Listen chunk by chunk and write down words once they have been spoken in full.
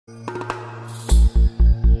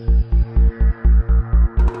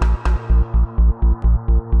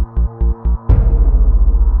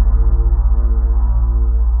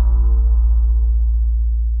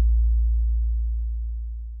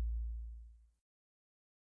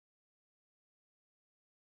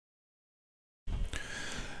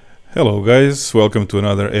Hello guys, welcome to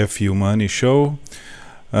another FU Money show.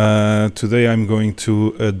 Today I'm going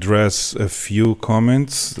to address a few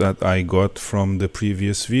comments that I got from the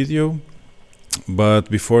previous video. But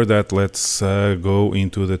before that, let's go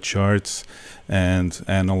into the charts and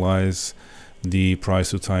analyze the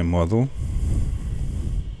price to time model.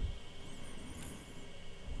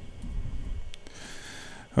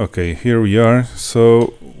 Okay, here we are.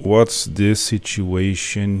 So what's the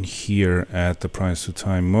situation here at the price to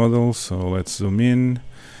time model? So let's zoom in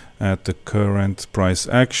at the current price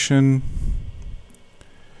action.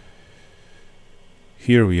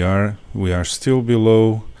 Here we are still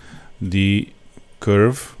below the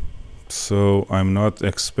curve, so I'm not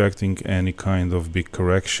expecting any kind of big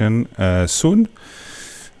correction soon.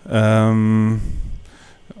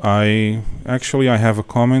 I have a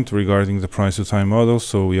comment regarding the price to time model,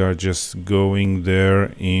 so we are just going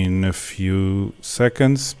there in a few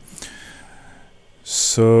seconds.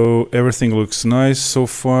 So everything looks nice so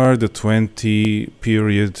far. The 20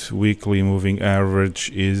 period weekly moving average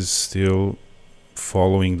is still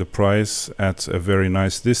following the price at a very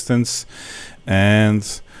nice distance,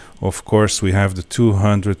 and of course we have the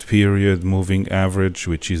 200 period moving average,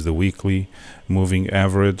 which is the weekly moving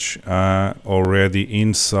average, already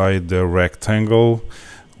inside the rectangle,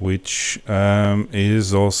 which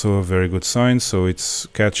is also a very good sign. So it's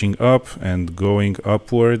catching up and going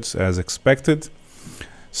upwards as expected.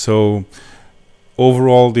 So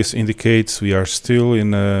overall this indicates we are still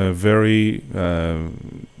in a very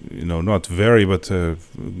not very, but a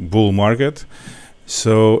bull market.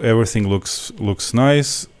 So everything looks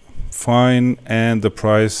nice, fine, and the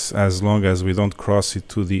price, as long as we don't cross it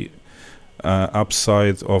to the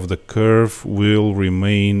upside of the curve, will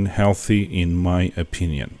remain healthy in my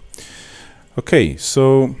opinion. Okay,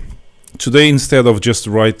 so today, instead of just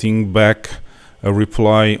writing back a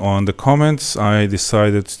reply on the comments, I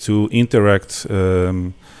decided to interact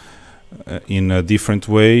in a different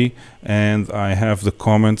way, and I have the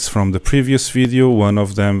comments from the previous video. One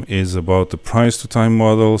of them is about the price to time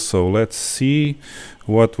model, so let's see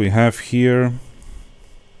what we have here.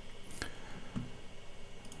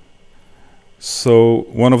 So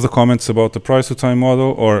one of the comments about the price to time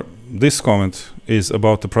model, or this comment is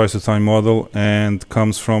about the price to time model, and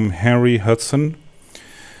comes from Henry Hudson.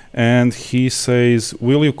 And he says,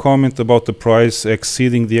 will you comment about the price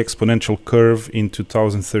exceeding the exponential curve in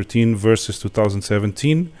 2013 versus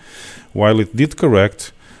 2017? While it did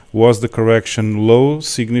correct, was the correction low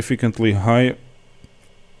significantly high?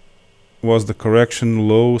 Was the correction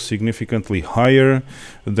low significantly higher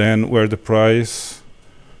than where the price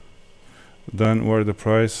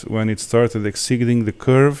when it started exceeding the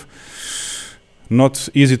curve? Not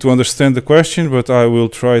easy to understand the question, but I will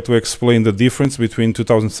try to explain the difference between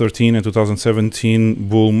 2013 and 2017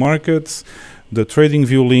 bull markets. The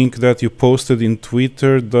TradingView link that you posted in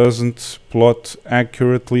Twitter doesn't plot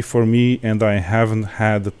accurately for me, and I haven't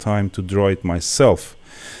had the time to draw it myself.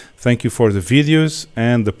 Thank you for the videos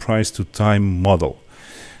and the price to time model.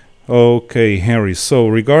 Okay, Henry, so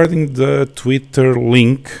regarding the Twitter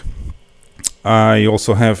link, I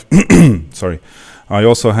also have sorry, I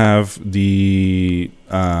also have the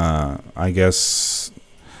I guess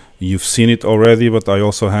you've seen it already, but I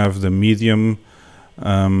also have the Medium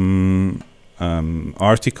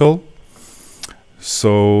article.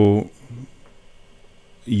 So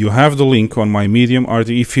you have the link on my Medium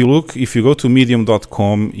article. If you go to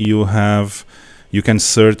medium.com, you can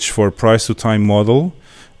search for price to time model,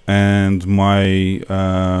 and my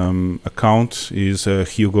account is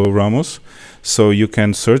Hugo Ramos. So you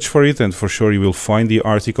can search for it, and for sure you will find the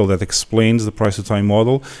article that explains the price to time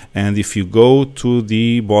model. And if you go to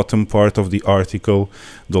the bottom part of the article,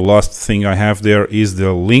 the last thing I have there is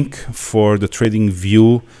the link for the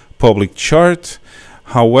TradingView public chart.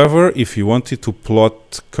 However, if you want it to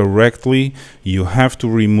plot correctly, you have to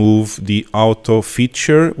remove the auto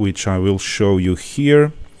feature, which I will show you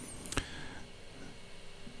here.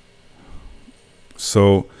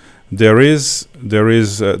 So there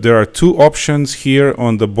are two options here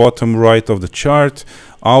on the bottom right of the chart.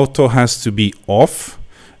 Auto has to be off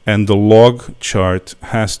and the log chart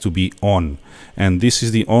has to be on, and this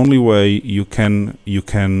is the only way you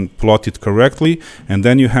can plot it correctly. And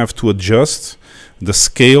then you have to adjust the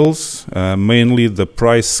scales, mainly the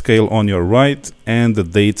price scale on your right and the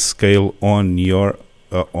date scale on your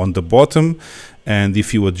on the bottom, and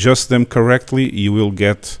if you adjust them correctly, you will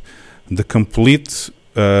get the complete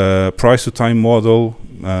price to time model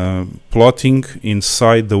plotting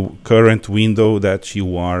inside the current window that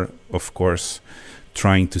you are, of course,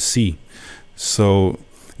 trying to see. So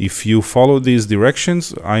If you follow these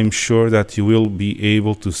directions, I'm sure that you will be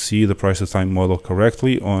able to see the price to time model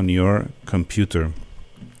correctly on your computer.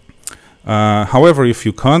 However, if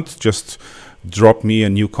you can't, just drop me a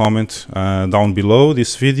new comment down below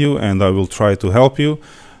this video and I will try to help you.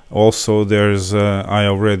 Also, there's I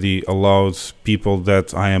already allowed people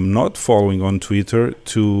that I am not following on Twitter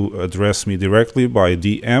to address me directly by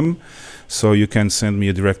DM, so you can send me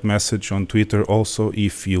a direct message on Twitter also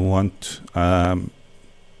if you want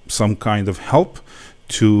some kind of help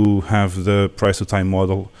to have the price to time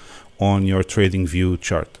model on your TradingView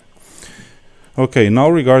chart. Okay, now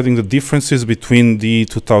regarding the differences between the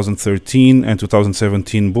 2013 and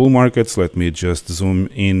 2017 bull markets, let me just zoom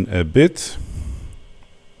in a bit.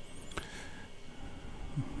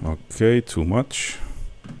 Okay, too much.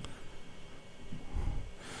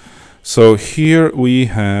 So here we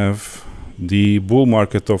have the bull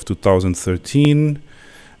market of 2013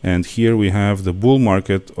 and here we have the bull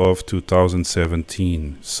market of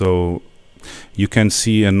 2017. So you can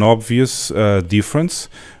see an obvious difference.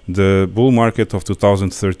 The bull market of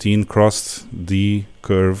 2013 crossed the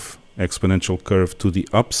curve, exponential curve, to the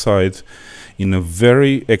upside in a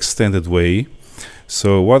very extended way.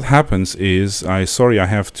 So what happens is, I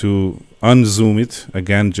have to unzoom it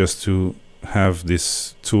again just to have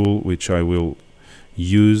this tool which I will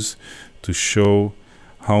use to show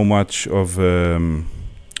how much of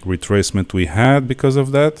retracement we had because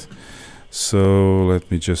of that. So let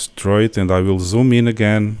me just draw it and I will zoom in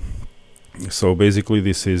again. So basically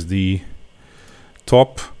this is the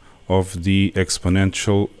top of the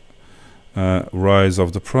exponential rise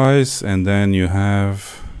of the price, and then you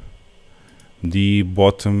have the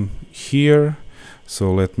bottom here.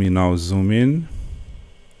 So let me now zoom in.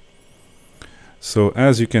 So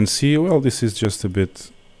as you can see, well, this is just a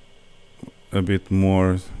bit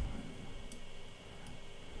more,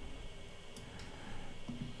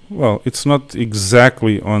 well, it's not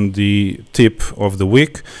exactly on the tip of the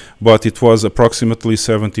wick, but it was approximately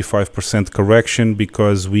 75% correction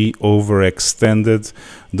because we overextended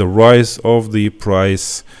the rise of the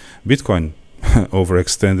price. Bitcoin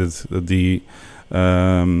overextended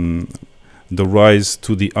the rise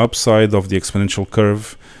to the upside of the exponential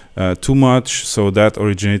curve too much, so that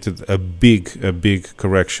originated a big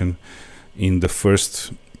correction in the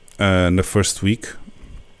first week.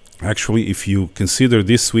 Actually, if you consider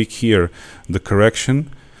this week here, the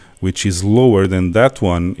correction, which is lower than that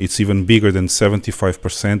one, it's even bigger than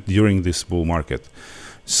 75% during this bull market.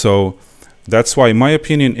 So that's why my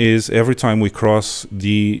opinion is every time we cross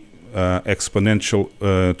the exponential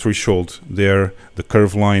threshold there, the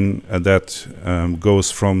curve line that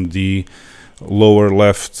goes from the lower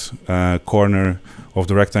left corner of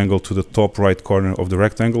the rectangle to the top right corner of the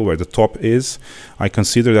rectangle where the top is, I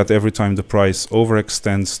consider that every time the price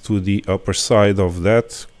overextends to the upper side of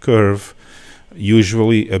that curve,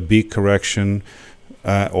 usually a big correction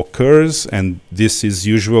occurs, and this is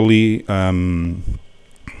usually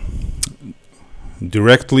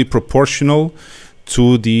directly proportional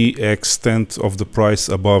to the extent of the price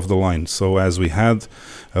above the line. So as we had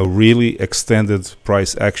a really extended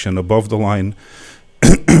price action above the line,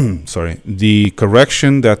 sorry, the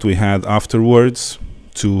correction that we had afterwards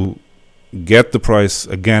to get the price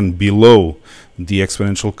again below the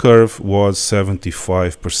exponential curve was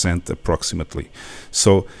 75% approximately.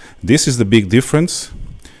 So this is the big difference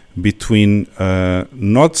between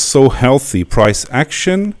not so healthy price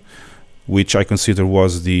action, which I consider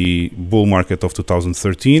was the bull market of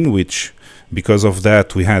 2013, which because of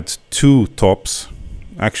that we had two tops.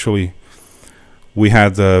 Actually, we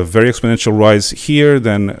had a very exponential rise here,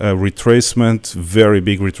 then a retracement, very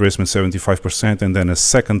big retracement, 75%, and then a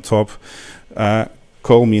second top,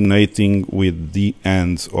 culminating with the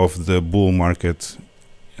end of the bull market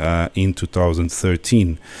in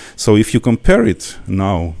 2013. So if you compare it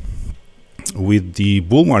now with the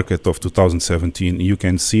bull market of 2017, you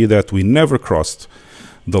can see that we never crossed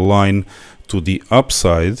the line to the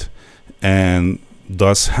upside, and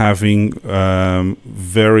thus having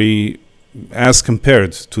very, as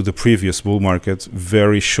compared to the previous bull market,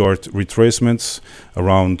 very short retracements,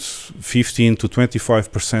 around 15 to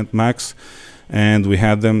 25% max, and we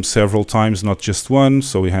had them several times, not just one.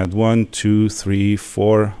 So we had 1, 2, 3,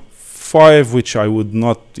 4, 5, which I would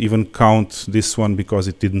not even count this one because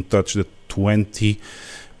it didn't touch the 20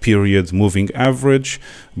 period moving average,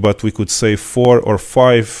 but we could say 4 or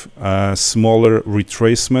 5 smaller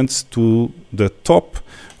retracements to the top,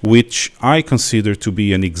 which I consider to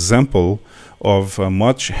be an example of a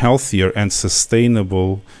much healthier and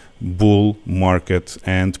sustainable bull market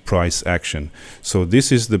and price action. So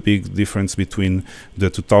this is the big difference between the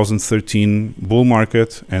 2013 bull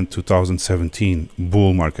market and 2017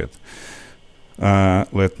 bull market.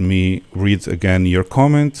 Let me read again your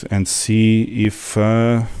comment and see if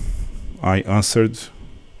I answered.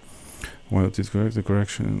 Well, it is correct. The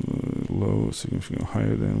correction low significantly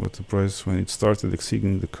higher than what the price when it started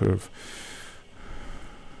exceeding the curve.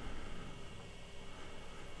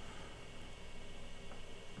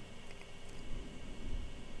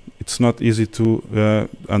 It's not easy to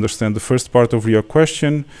understand the first part of your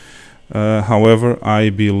question. However,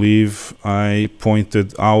 I believe I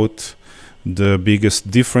pointed out the biggest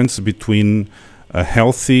difference between a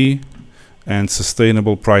healthy and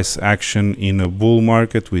sustainable price action in a bull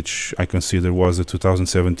market, which I consider was the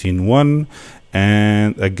 2017 one,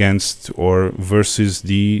 and against or versus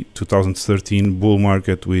the 2013 bull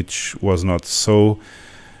market, which was not so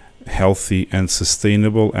healthy and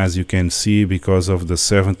sustainable, as you can see, because of the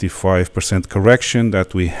 75% correction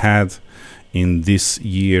that we had in this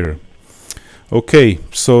year. Okay,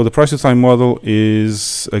 so the price to time model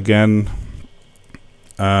is again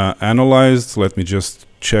analyzed. Let me just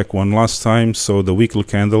check one last time. So the weekly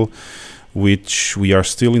candle, which we are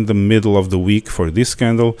still in the middle of the week for this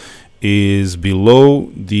candle, is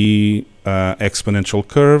below the exponential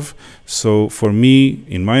curve. So for me,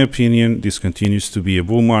 in my opinion, this continues to be a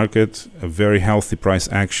bull market, a very healthy price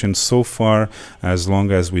action so far, as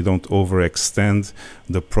long as we don't overextend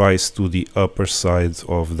the price to the upper side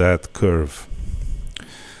of that curve.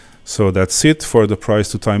 So that's it for the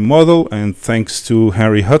price to time model, and thanks to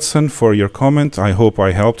Harry Hudson for your comment. I hope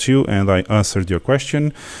I helped you and I answered your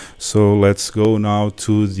question. So let's go now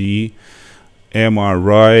to the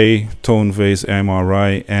MRI, tone phase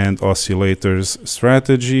MRI and oscillators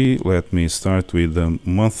strategy. Let me start with the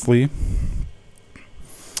monthly.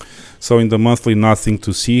 So in the monthly, nothing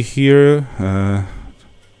to see here.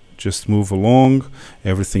 Just move along.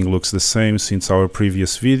 Everything looks the same since our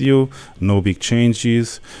previous video. No big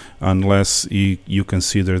changes, unless you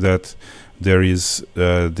consider that there is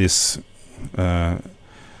this.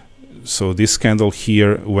 So this candle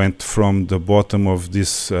here went from the bottom of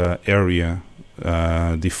this area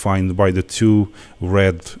defined by the two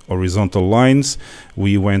red horizontal lines.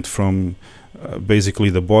 We went from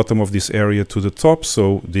basically the bottom of this area to the top.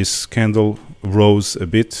 So this candle rose a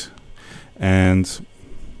bit, and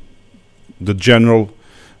the general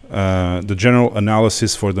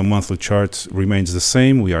analysis for the monthly chart remains the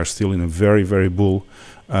same. We are still in a very, very bull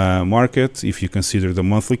market. If you consider the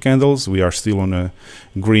monthly candles, we are still on a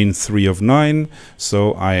green 3 of 9.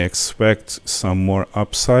 So I expect some more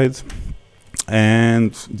upside.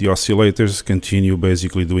 And the oscillators continue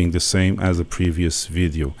basically doing the same as the previous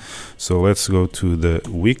video. So let's go to the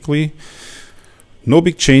weekly. No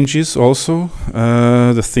big changes also.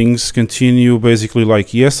 The things continue basically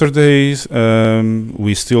like yesterday's.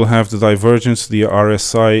 We still have the divergence. The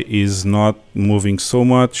RSI is not moving so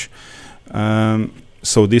much.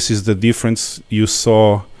 So this is the difference you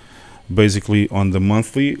saw basically on the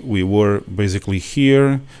monthly. We were basically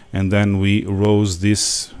here, and then we rose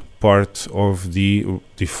this part of the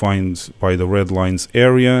defined by the red lines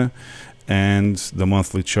area, and the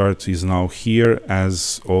monthly chart is now here,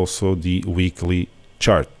 as also the weekly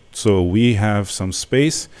chart. So we have some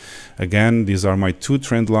space. Again, these are my two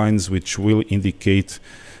trend lines, which will indicate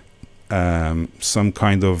some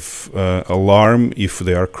kind of alarm if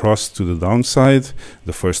they are crossed to the downside.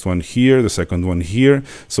 The first one here, the second one here.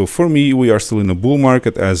 So for me, we are still in a bull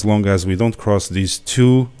market as long as we don't cross these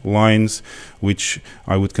two lines, which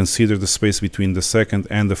I would consider the space between the second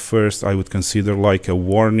and the first. I would consider like a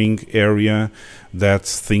warning area that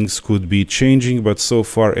things could be changing, but so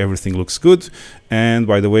far everything looks good. And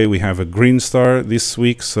by the way, we have a green star this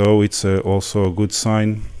week, so it's also a good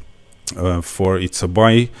sign. It's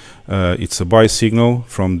a buy signal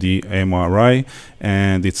from the MRI,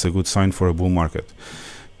 and it's a good sign for a bull market.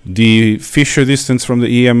 The Fisher distance from the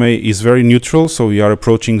EMA is very neutral, so we are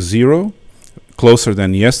approaching 0, closer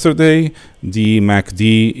than yesterday. The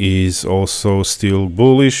MACD is also still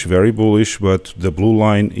bullish, very bullish, but the blue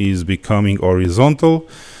line is becoming horizontal.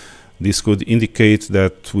 This could indicate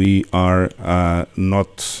that we are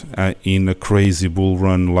not in a crazy bull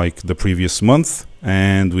run like the previous month,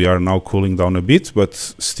 and we are now cooling down a bit, but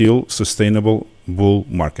still sustainable bull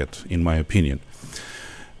market, in my opinion.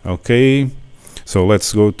 Okay, so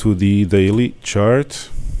let's go to the daily chart.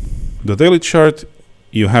 The daily chart,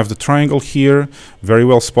 you have the triangle here, very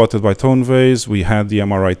well spotted by tone phase. We had the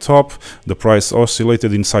MRI top. The price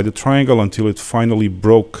oscillated inside the triangle until it finally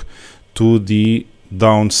broke to the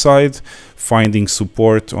downside, finding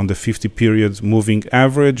support on the 50 period moving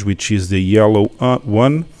average, which is the yellow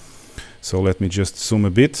one. So let me just zoom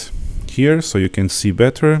a bit here so you can see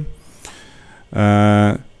better.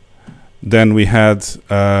 Then we had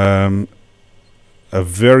a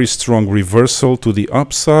very strong reversal to the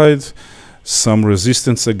upside, some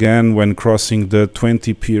resistance again when crossing the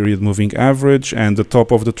 20 period moving average and the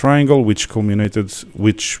top of the triangle, which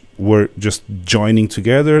were just joining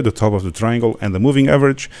together, the top of the triangle and the moving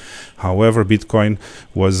average. However, Bitcoin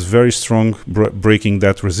was very strong breaking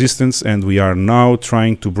that resistance, and we are now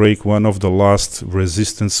trying to break one of the last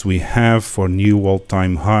resistance we have for new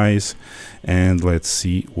all-time highs, and let's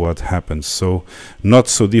see what happens. So not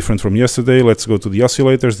so different from yesterday. Let's go to the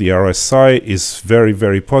oscillators. The RSI is very,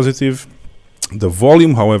 very positive. The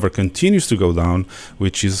volume, however, continues to go down,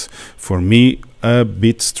 which is for me a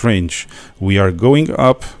bit strange. We are going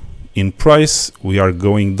up in price, we are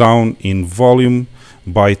going down in volume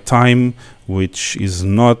by time, which is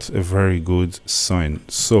not a very good sign.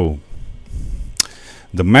 So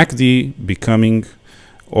the MACD becoming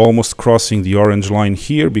almost crossing the orange line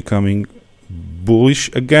here, becoming bullish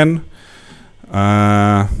again.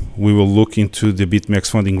 We will look into the BitMEX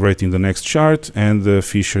funding rate in the next chart, and the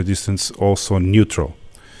Fisher distance also neutral.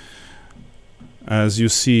 As you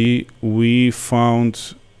see, we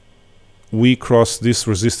crossed this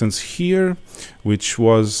resistance here, which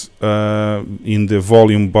was in the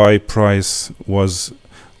volume by price was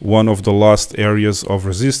one of the last areas of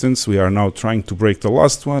resistance. We are now trying to break the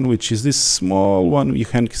last one, which is this small one you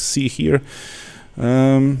can see here.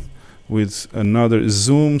 With another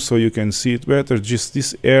zoom so you can see it better, just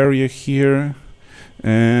this area here.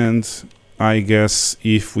 And I guess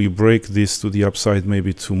if we break this to the upside,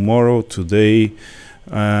 maybe tomorrow, today,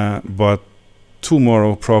 but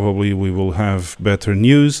tomorrow probably we will have better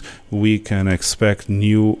news. We can expect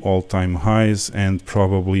new all-time highs and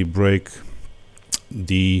probably break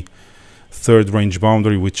the third range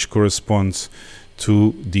boundary, which corresponds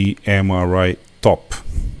to the MRI top.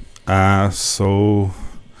 So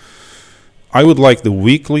I would like the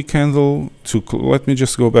weekly candle to, let me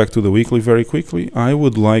just go back to the weekly very quickly. I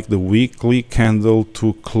would like the weekly candle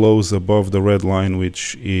to close above the red line,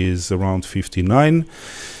 which is around 59.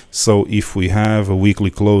 So if we have a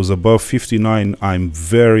weekly close above 59, I'm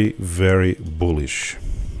very, very bullish.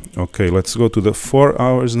 Okay, let's go to the 4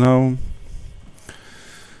 hours now.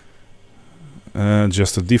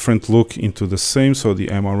 Just a different look into the same. So the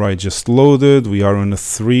MRI just loaded. We are on a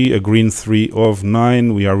green 3 of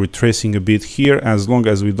 9. We are retracing a bit here. As long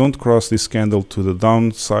as we don't cross this candle to the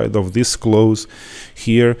downside of this close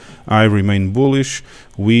here, I remain bullish.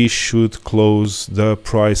 We should close the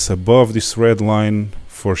price above this red line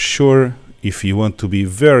for sure if you want to be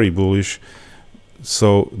very bullish.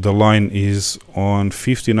 So the line is on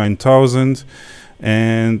 59,000.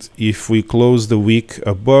 And if we close the week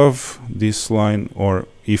above this line, or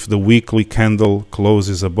if the weekly candle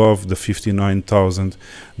closes above the 59,000,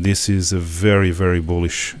 this is a very, very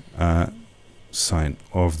bullish sign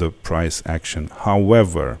of the price action.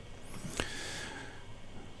 However,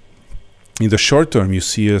 in the short term, you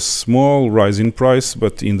see a small rise in price,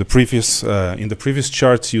 but in the previous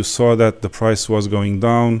charts, you saw that the price was going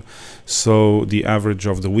down. So the average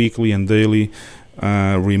of the weekly and daily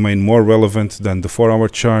remain more relevant than the 4-hour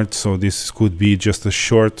chart. So this could be just a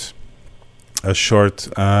short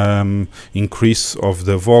increase of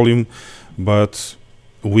the volume, but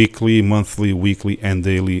weekly, monthly, weekly and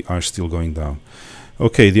daily are still going down.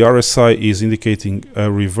 Okay, the RSI is indicating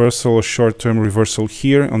a reversal, a short-term reversal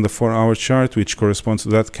here on the 4-hour chart, which corresponds to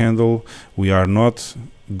that candle. We are not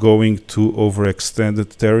going to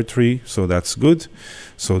overextended territory, so that's good.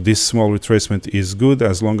 So this small retracement is good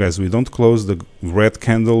as long as we don't close the red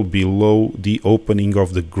candle below the opening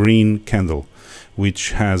of the green candle,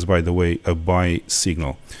 which has, by the way, a buy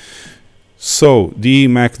signal. So the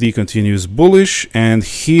MACD continues bullish, and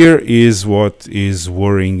here is what is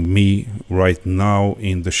worrying me right now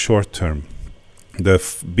in the short term. The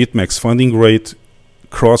BitMEX funding rate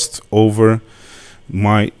crossed over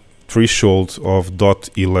my threshold of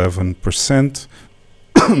 0.11%.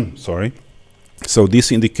 Sorry. So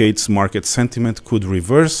this indicates market sentiment could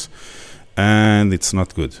reverse, and it's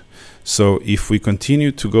not good. So if we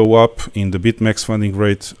continue to go up in the BitMEX funding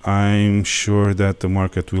rate, I'm sure that the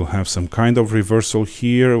market will have some kind of reversal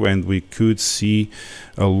here, and we could see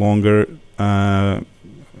a longer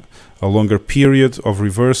period of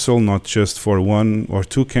reversal, not just for 1 or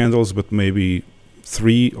 2 candles, but maybe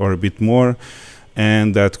 3 or a bit more.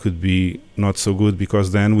 And that could be not so good,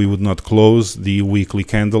 because then we would not close the weekly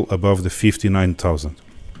candle above the 59,000.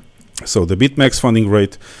 So the BitMEX funding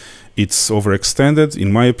rate, it's overextended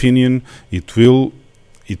in my opinion. It will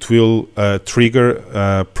it will trigger,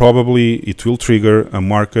 probably it will trigger a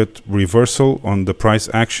market reversal on the price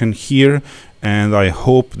action here, and I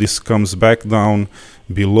hope this comes back down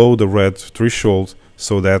below the red threshold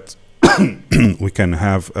so that we can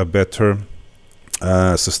have a better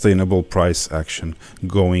sustainable price action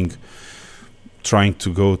going, trying to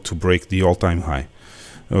go to break the all-time high.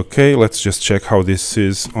 Okay, let's just check how this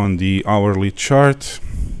is on the hourly chart.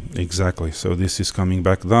 Exactly, so this is coming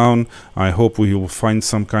back down. I hope we will find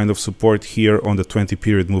some kind of support here on the 20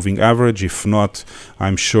 period moving average. If not,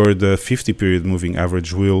 I'm sure the 50 period moving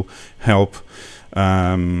average will help.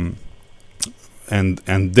 And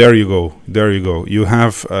there you go, you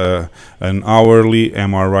have an hourly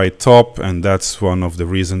MRI top, and that's one of the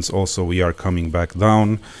reasons also we are coming back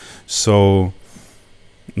down. So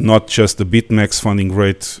not just the BitMEX funding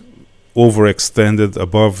rate overextended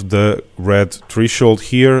above the red threshold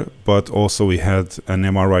here, but also we had an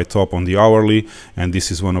MRI top on the hourly, and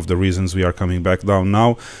this is one of the reasons we are coming back down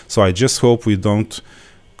now. So I just hope we don't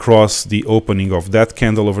cross the opening of that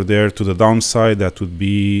candle over there to the downside. That would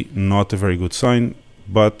be not a very good sign,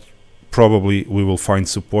 but probably we will find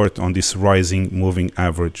support on this rising moving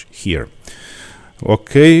average here.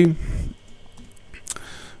 Okay,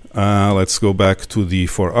 let's go back to the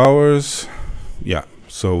 4 hours. Yeah,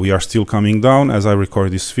 so we are still coming down as I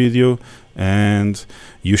record this video, and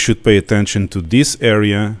you should pay attention to this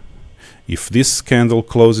area. If this candle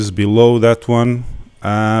closes below that one,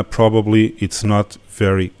 probably it's not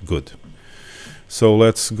very good. So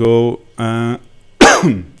let's go.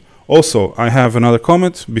 Also, I have another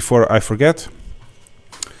comment before I forget,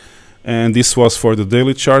 and this was for the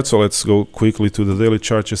daily chart, so let's go quickly to the daily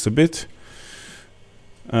chart just a bit.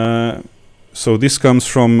 So this comes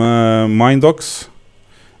from Mindox,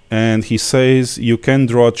 and he says you can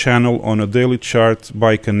draw a channel on a daily chart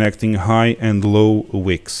by connecting high and low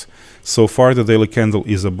wicks. So far the daily candle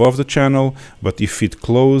is above the channel, but if it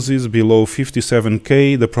closes below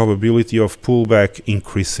 57k, the probability of pullback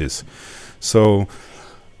increases. So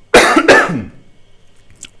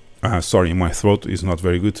sorry, my throat is not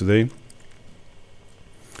very good today.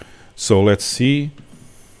 So let's see.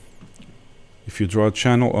 If you draw a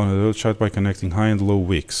channel on a daily chart by connecting high and low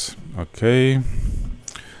wicks. Okay,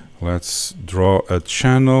 let's draw a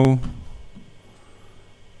channel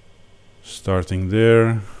starting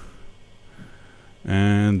there,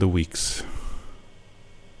 and the wicks.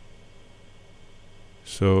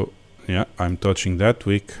 So yeah, I'm touching that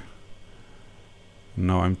wick.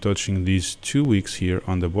 Now I'm touching these 2 wicks here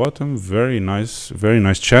on the bottom. Very nice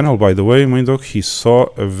channel, by the way. Mindok, he saw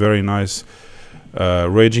a very nice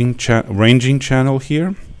ranging channel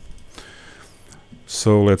here.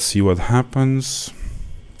 So let's see what happens.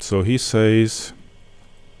 So he says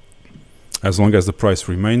as long as the price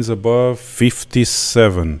remains above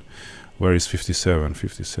 57. Where is 57?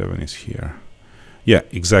 57 is here. Yeah,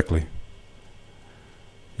 exactly.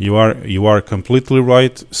 You are completely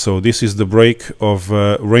right. So this is the break of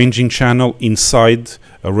a ranging channel inside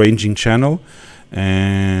a ranging channel,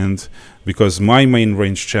 and because my main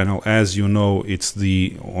range channel, as you know, it's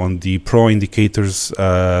on the Pro Indicators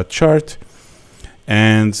chart,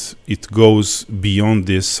 and it goes beyond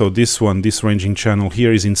this. So this ranging channel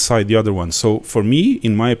here is inside the other one. So for me,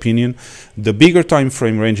 in my opinion, the bigger time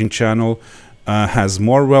frame ranging channel has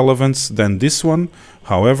more relevance than this one.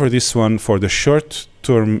 However, this one for the short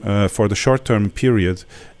term period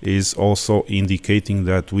is also indicating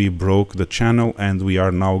that we broke the channel and we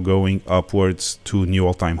are now going upwards to new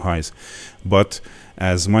all-time highs. But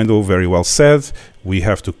as Mindo very well said, we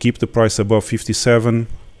have to keep the price above 57,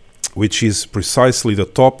 which is precisely the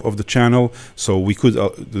top of the channel. So we could,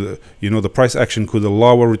 the price action could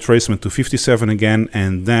allow a retracement to 57 again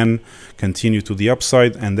and then continue to the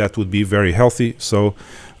upside, and that would be very healthy. So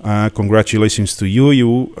congratulations to you.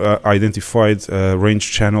 You identified a range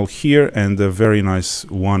channel here, and a very nice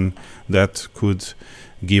one that could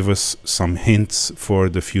give us some hints for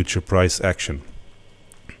the future price action.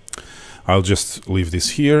 I'll just leave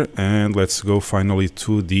this here, and let's go finally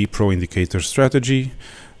to the Pro Indicator strategy.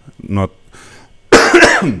 Not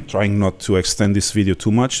trying not to extend this video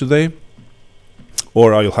too much today,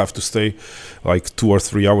 or I'll have to stay like 2 or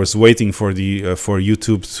 3 hours waiting for the for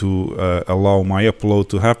YouTube to allow my upload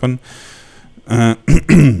to happen.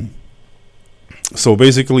 So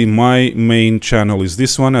basically my main channel is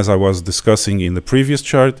this one, as I was discussing in the previous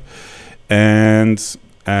chart, and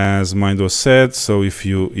as Mindo said, so if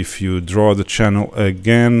you draw the channel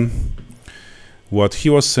again, what he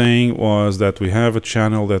was saying was that we have a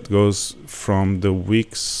channel that goes from the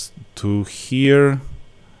wicks to here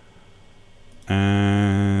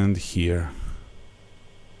and here.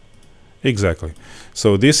 Exactly.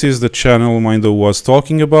 So this is the channel Mindo was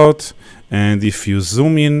talking about, and if you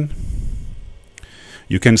zoom in,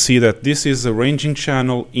 you can see that this is a ranging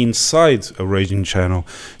channel inside a ranging channel.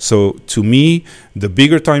 So to me, the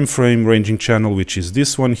bigger time frame ranging channel, which is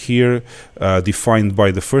this one here, defined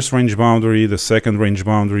by the first range boundary, the second range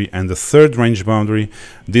boundary, and the third range boundary,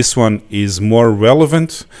 this one is more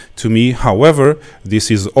relevant to me. However,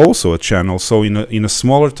 this is also a channel, so in a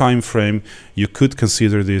smaller time frame, you could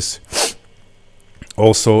consider this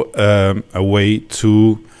also a way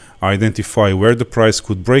to identify where the price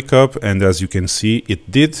could break up, and as you can see,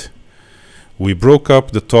 it did. We broke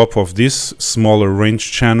up the top of this smaller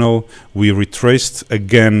range channel, we retraced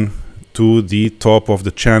again to the top of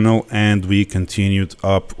the channel, and we continued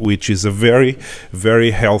up, which is a very,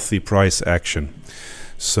 very healthy price action.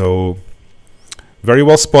 So very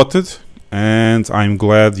well spotted, and I'm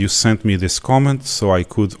glad you sent me this comment so I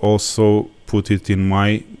could also put it in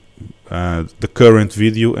my the current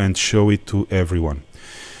video and show it to everyone.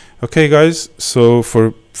 Okay guys, so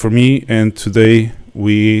for me and today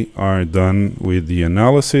we are done with the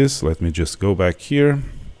analysis. Let me just go back here.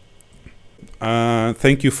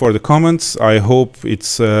 Thank you for the comments. I hope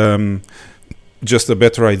it's just a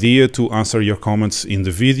better idea to answer your comments in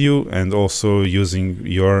the video, and also using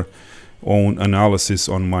your own analysis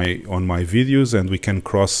on my videos, and we can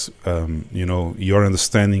cross you know, your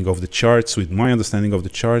understanding of the charts with my understanding of the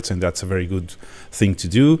charts, and that's a very good thing to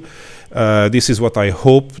do. This is what I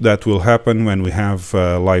hope that will happen when we have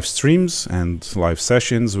live streams and live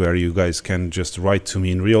sessions where you guys can just write to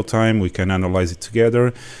me in real time. We can analyze it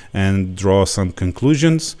together and draw some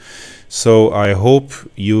conclusions. So I hope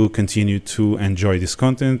you continue to enjoy this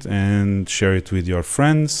content and share it with your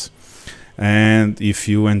friends. And if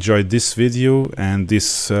you enjoyed this video and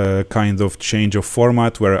this kind of change of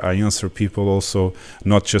format where I answer people also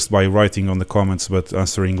not just by writing on the comments but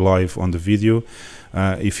answering live on the video,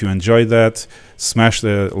 if you enjoyed that, smash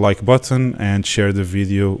the like button and share the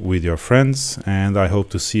video with your friends, and I hope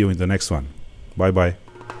to see you in the next one. Bye bye.